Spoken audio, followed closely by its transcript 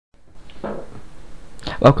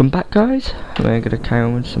Welcome back, guys. We're gonna carry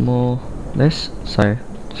on with some more this. So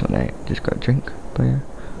just got a drink, but yeah.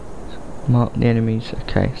 Mark the enemies.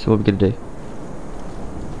 Okay, so what we're gonna do?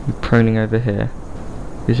 We're proning over here.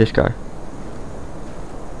 Who's this guy?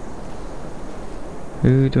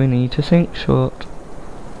 Who do we need to sink short?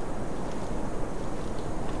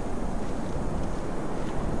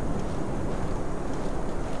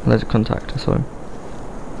 There's a contact, I saw him.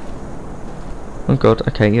 Oh god,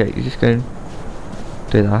 okay, yeah, you're just going to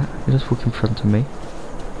do that. You just walk in front of me.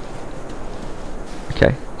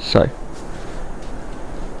 Okay, so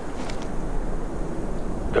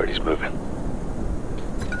 30's moving.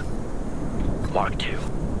 Mark 2.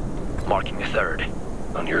 Marking the 3rd.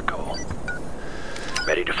 On your goal.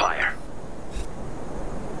 Ready to fire.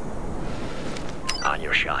 On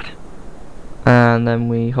your shot. and then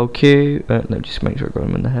we hold Q. No, just make sure I got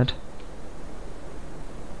him in the head.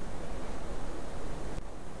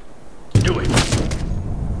 Do it.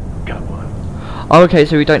 Got one. Oh, okay,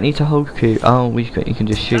 so we don't need to hold Q. Oh, you can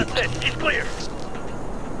just shoot. That's it. He's clear.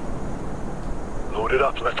 Load it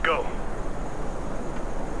up. Let's go.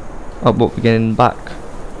 Oh, what, we're getting back?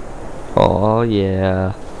 Oh,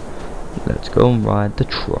 yeah. Let's go and ride the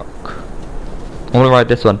truck. I want to ride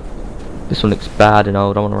this one. This one looks bad and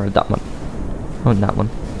old. I want to ride that one. I want that one.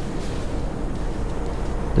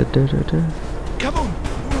 Come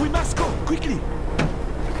on, we must go quickly.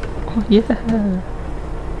 Oh yeah.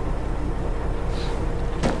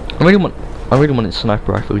 I really want a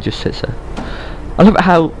sniper rifle. It just sits there. I love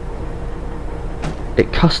how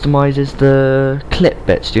it customizes the clip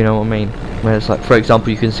bits. Do you know what I mean? Where it's like, for example,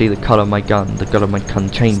 you can see the color of my gun. The color of my gun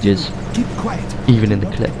changes. Keep quiet. Even in the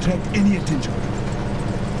clip. Attract any attention.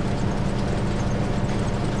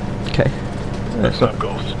 Okay. That's not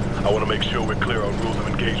Ghost. I want to make sure we're clear on rules of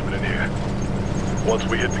engagement in here. Once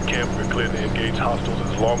we hit the camp, we're clear to engage hostiles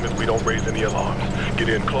as long as we don't raise any alarms. Get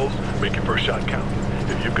in close, make your first shot count.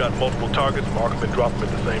 If you've got multiple targets, mark them and drop them at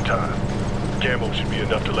the same time. Camo should be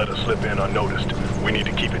enough to let us slip in unnoticed. We need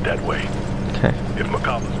to keep it that way. Okay. If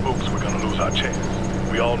Macabre spooks, we're gonna lose our chance.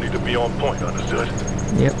 We all need to be on point, understood?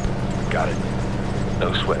 Yep. Got it.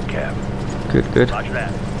 No sweat, Cap. Good. Roger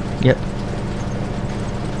that. Yep.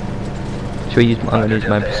 Should we use? I'm gonna use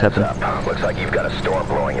my MP7. Looks like you've got a storm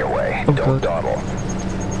blowing your way. Oh, Don't God. dawdle.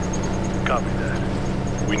 Copy that.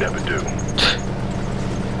 We never do.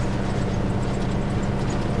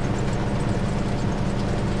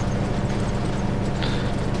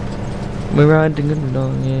 We're riding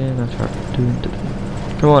along, yeah, that's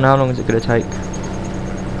right. Come on, how long is it gonna take?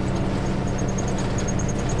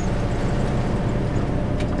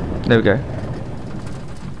 There we go.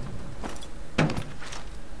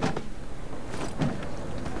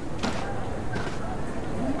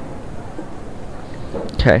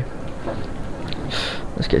 Okay.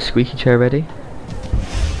 Let's get a squeaky chair ready.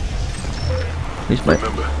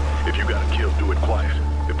 Remember, if you got a kill, do it quiet.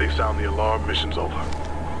 If they sound the alarm, mission's over.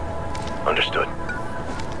 Understood.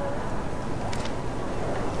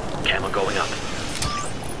 Camo going up.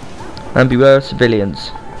 And beware of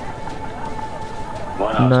civilians.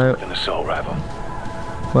 One No. with an assault rifle.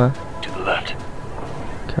 Where? To the left.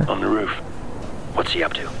 Okay. On the roof. What's he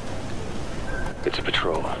up to? It's a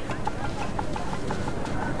patrol.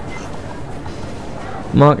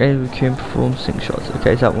 Mark A with Q and perform sync shots.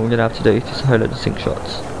 Okay, is that what we're gonna have to do? Just a whole load of sync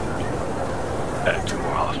shots. Add 2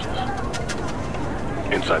 more hostiles.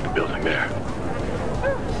 Inside the building there.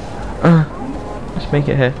 Let's make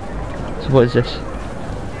it here. So what is this?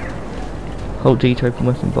 Hold D to open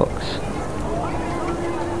weapon box.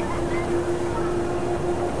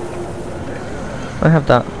 I have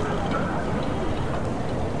that.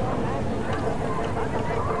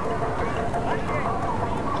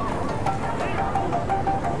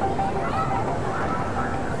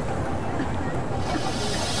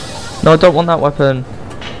 No, I don't want that weapon.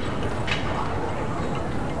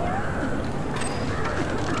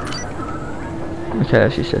 Okay,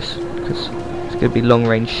 let's use this, because it's going to be long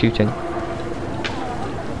range shooting.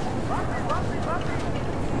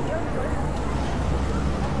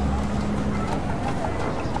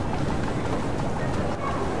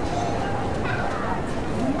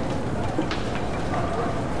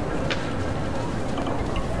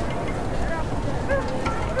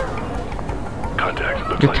 Contact.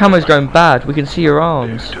 Looks Your like camo's going bad, we can see your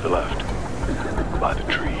arms. to the left. By the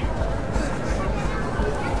tree.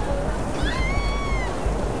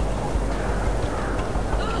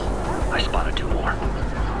 I spotted 2 more.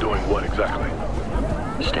 Doing what exactly?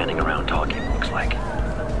 Standing around talking, looks like.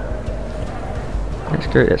 Let's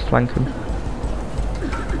go, let's flank them.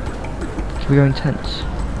 Should we go intense?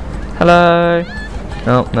 Hello?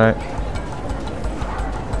 Oh, no.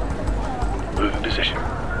 new decision.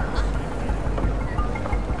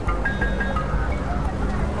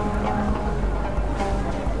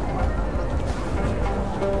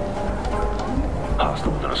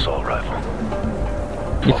 Hostile with an assault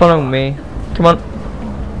rifle. You following me? Come on.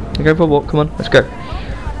 You go for a walk. Come on. Let's go.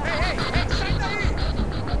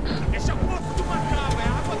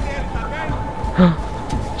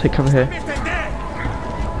 Take cover here.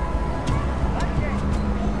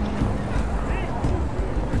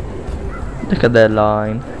 Look at their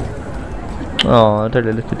line. Oh, don't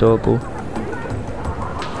they look adorable?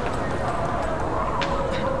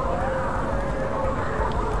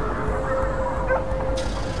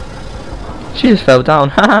 She just fell down.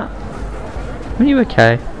 Haha. Are you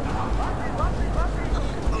okay?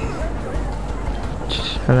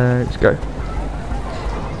 Hello, let's go.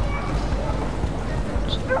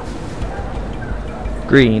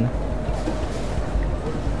 Green.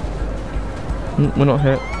 We're not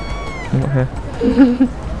here. We're not here.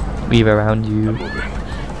 Weave around you.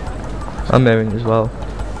 I'm moving as well.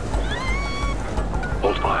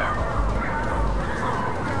 Hold fire.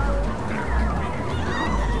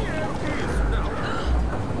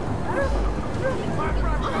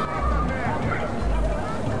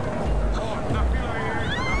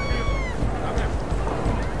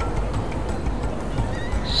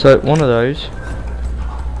 So one of those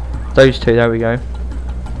two, there we go.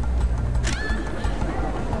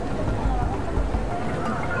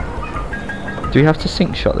 Do we have to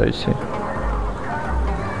sync shot those two?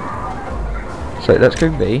 So let's go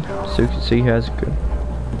B, so we can see who has a good.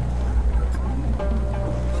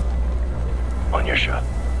 On your shot.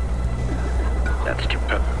 That's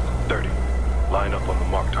 30. Line up on the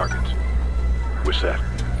marked targets. Which Zach?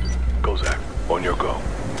 Go Zach. On your go.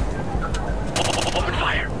 open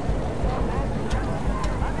fire.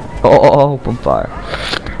 Oh, open fire.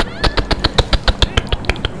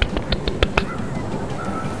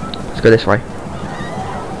 Let's go this way.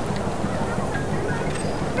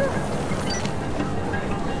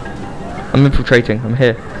 I'm infiltrating, I'm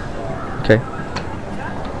here. Okay.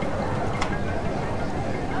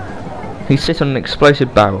 He sits on an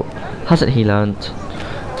explosive barrel. Hasn't he learned?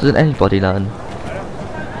 Doesn't anybody learn?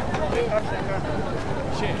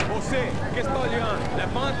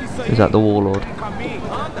 Is that the warlord?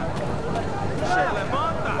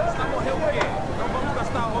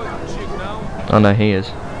 Oh no, he is.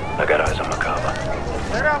 I got eyes on Macabre.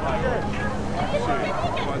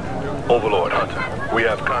 Overlord, Hunter. We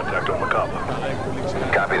have contact on Macabre.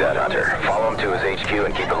 Copy that, Hunter. Follow him to his HQ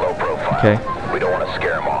and keep a low profile. Okay. We don't want to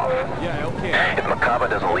scare him off. If Macabre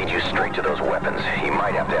doesn't lead you straight to those weapons, you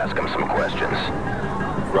might have to ask him some questions.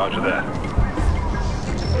 Roger that.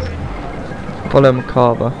 Follow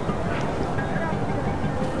Macabre.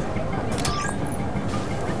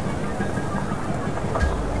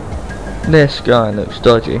 This guy looks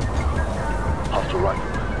dodgy. Hostile rifle.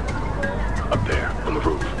 Up there, on the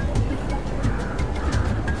roof.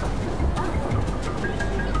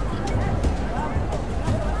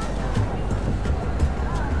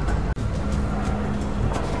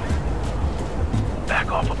 Back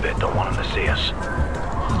off a bit, don't want him to see us.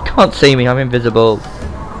 You can't see me, I'm invisible.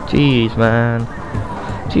 Jeez, man.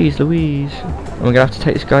 Jeez Louise. And we're gonna have to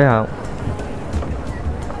take this guy out.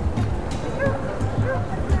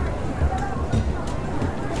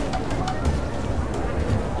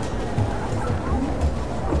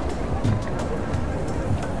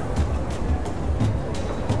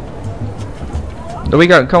 There we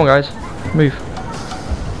go, come on guys, move.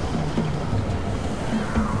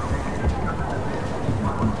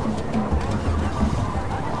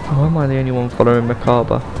 Why am I the only one following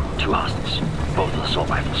Macabre? Two hostiles, both with assault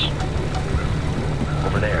rifles.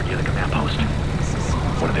 Over there, near the command post.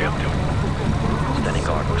 What are they up to? Standing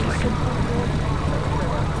guard, looks like.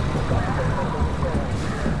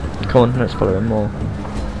 Come on, let's follow him more.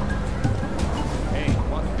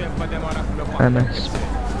 MS.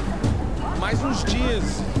 Mais uns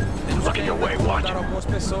dias. Look at your way, watch it. Algumas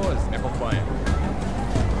pessoas me acompanham.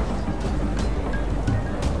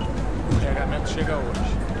 O carregamento chega hoje.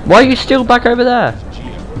 Why are you still back over there?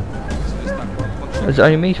 Is it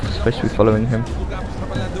only me supposed to be following him?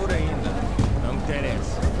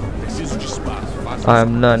 I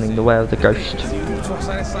am learning the way of the ghost.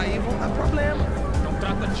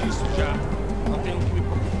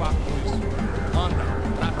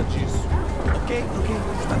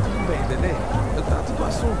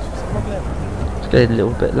 It's getting a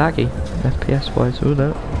little bit laggy, FPS wise, all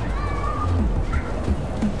that.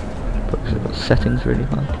 Because I've got settings really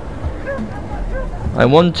high. I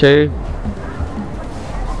want to.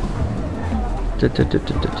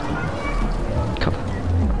 Cover.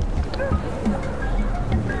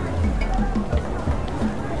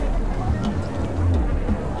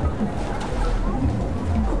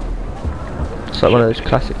 looks like one of those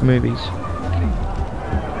classic movies.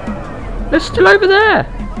 They're still over there!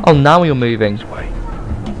 Oh, now you're moving.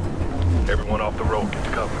 Everyone off the road, get to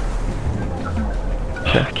cover.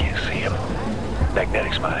 I can't see him.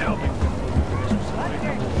 Magnetics might help.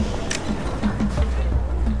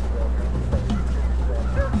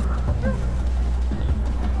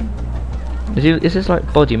 Is his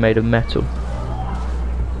like body made of metal?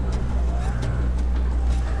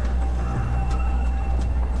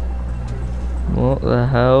 What the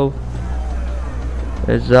hell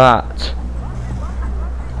is that?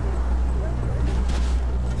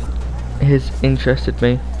 His interested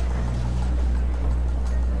me.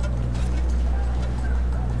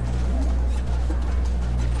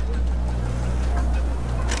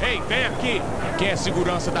 Ei, vem aqui! Quem é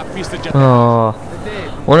segurança da pista de Oh,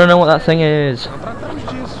 wanna know what that thing is? Não tratamos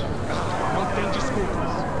disso. Não tem desculpas.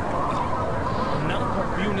 Não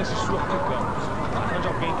confio nesses sul-africanos. Arranje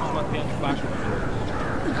alguém que os mantenha debaixo do fogo.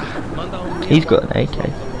 Manda He's got an AK.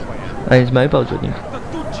 And his mobile's ringing.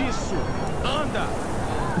 tudo disso. Anda!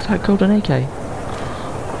 Is that called an AK?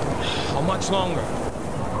 How much longer?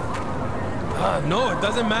 No, it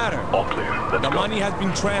doesn't matter. All clear. Let's The go. money has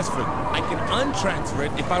been transferred. I can untransfer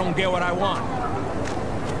it if I don't get what I want.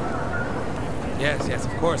 Yes,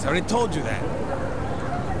 of course. I already told you that.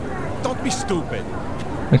 Don't be stupid.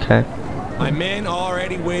 Okay. My men are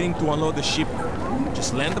already waiting to unload the shipment.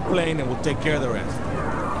 Just land the plane and we'll take care of the rest.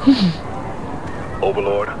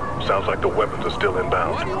 Overlord, sounds like the weapons are still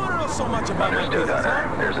inbound. Why do you want to know so much about my Understood, business, Hunter.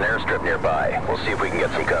 huh? There's an airstrip nearby. We'll see if we can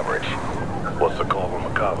get some coverage. What's the call on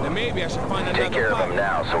Then Macabre? maybe I should find another Take care of them pilot.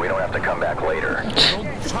 now so we don't have to come back later. Don't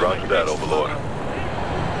try Roger my that, best, Overlord.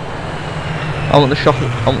 I want the shot.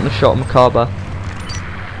 I want the shot of Macabre.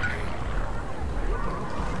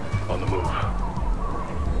 On the move.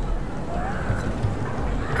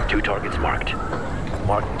 2 targets marked.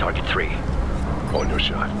 Mark target 3. On your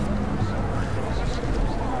shot.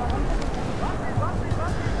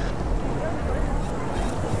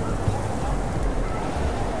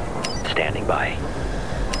 Standing by.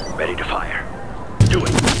 Ready to fire. Do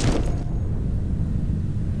it.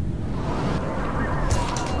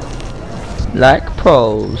 Like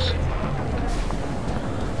pros.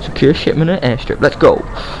 Secure shipment and airstrip. Let's go.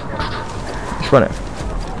 Let's run it.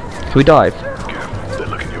 Can we dive? Careful, they're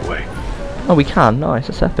looking your way. Oh, we can. Nice.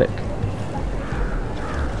 That's epic.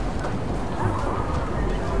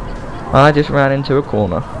 I just ran into a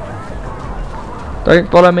corner.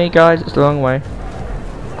 Don't follow me, guys. It's the wrong way.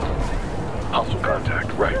 Hostile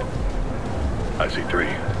contact, right. I see 3,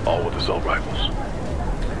 all with assault rifles.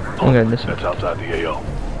 I'm going this way. That's outside the AO.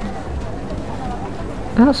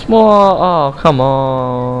 That's more. Oh, come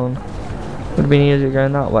on. Would have been easier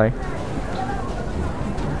going that way.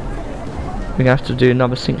 We're gonna have to do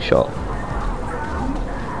another sink shot.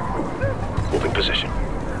 Moving position.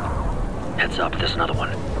 Heads up, there's another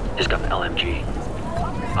one. He's got an LMG.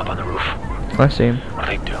 Up on the roof. I see him. What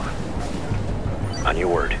are they doing? On your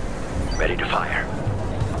word. Ready to fire.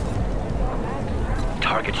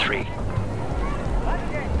 Target 3.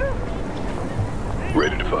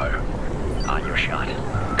 Ready to fire. On your shot.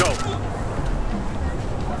 Go!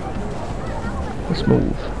 Let's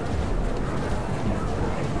move.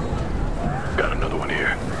 Got another one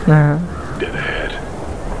here. Nah. Dead ahead.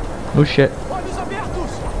 Oh shit. Olhos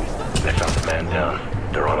abertos! They found the man down.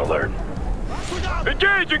 They're on alert.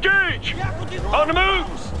 Engage! Engage! On the move!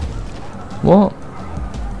 What?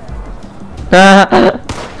 Fogo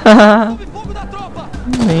da tropa!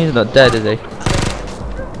 He's not dead, is he?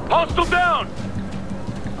 Hostile down!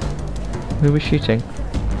 Who are we shooting?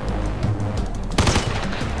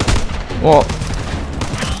 What?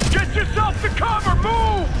 Get yourself to cover!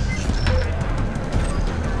 Move!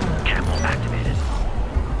 Camo activated.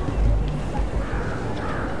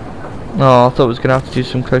 Oh, I thought I was gonna have to do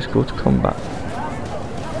some close quarter combat.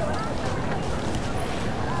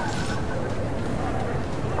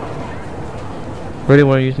 Really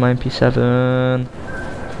want to use my MP7.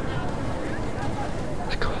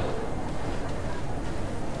 Let's go.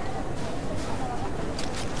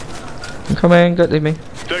 I'm coming, don't leave me.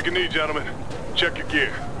 Take a knee, gentlemen. Check your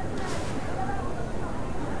gear.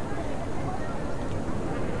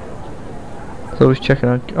 I was checking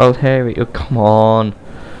on old Harry. Oh, come on.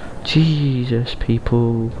 Jesus,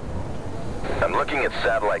 people. I'm looking at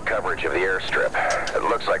satellite coverage of the airstrip. It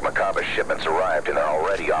looks like Macabre's shipments arrived and they're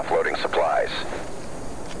already offloading supplies.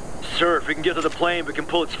 Sir, if we can get to the plane, we can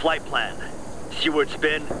pull its flight plan. See where it's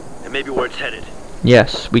been, and maybe where it's headed.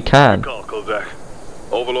 Yes, we can. Call, Kozak.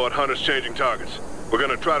 Overlord Hunter's changing targets. We're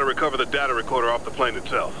gonna try to recover the data recorder off the plane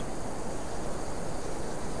itself.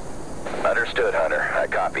 Understood, Hunter. I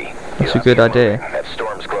copy. That's a good idea. That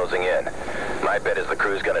storm's closing in. My bet is the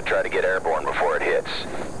crew's gonna try to get airborne before it hits.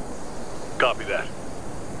 Copy that.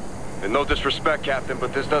 And no disrespect, Captain,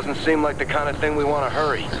 but this doesn't seem like the kind of thing we want to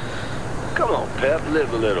hurry. Come on, Pep,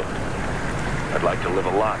 live a little. I'd like to live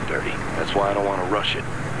a lot, Dirty. That's why I don't want to rush it.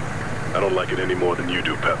 I don't like it any more than you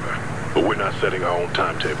do, Pepper. But we're not setting our own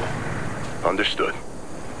timetable. Understood.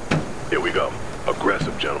 Here we go.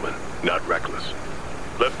 Aggressive, gentlemen. Not reckless.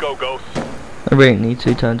 Let's go, Ghosts. I really need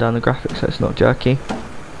to turn down the graphics so it's not jerky.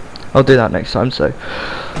 I'll do that next time, so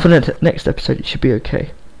for the next episode it should be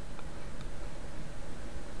okay.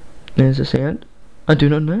 Is this the end? I do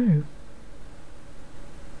not know.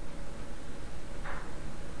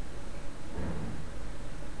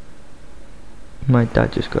 My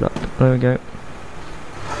dad just got up. There we go. It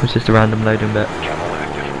was just a random loading bit. Camel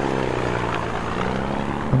active.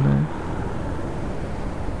 Oh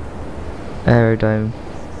no. Aerodome.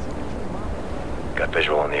 Got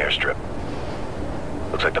visual on the airstrip.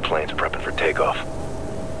 Looks like the plane's prepping for takeoff.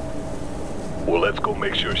 Well, let's go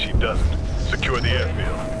make sure she doesn't. Secure the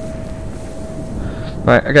airfield.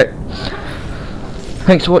 Right, okay.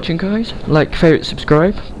 Thanks for watching, guys. Like, favourite,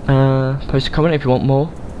 subscribe. Post a comment if you want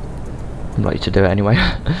more. I'm likely to do it anyway.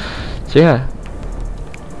 So yeah.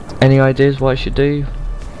 Any ideas what I should do?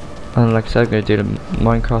 And like I said, I'm going to do the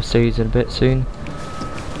Minecraft series in a bit soon.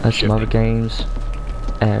 And some other games.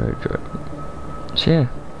 Aerodrome. So yeah.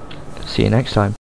 See you next time.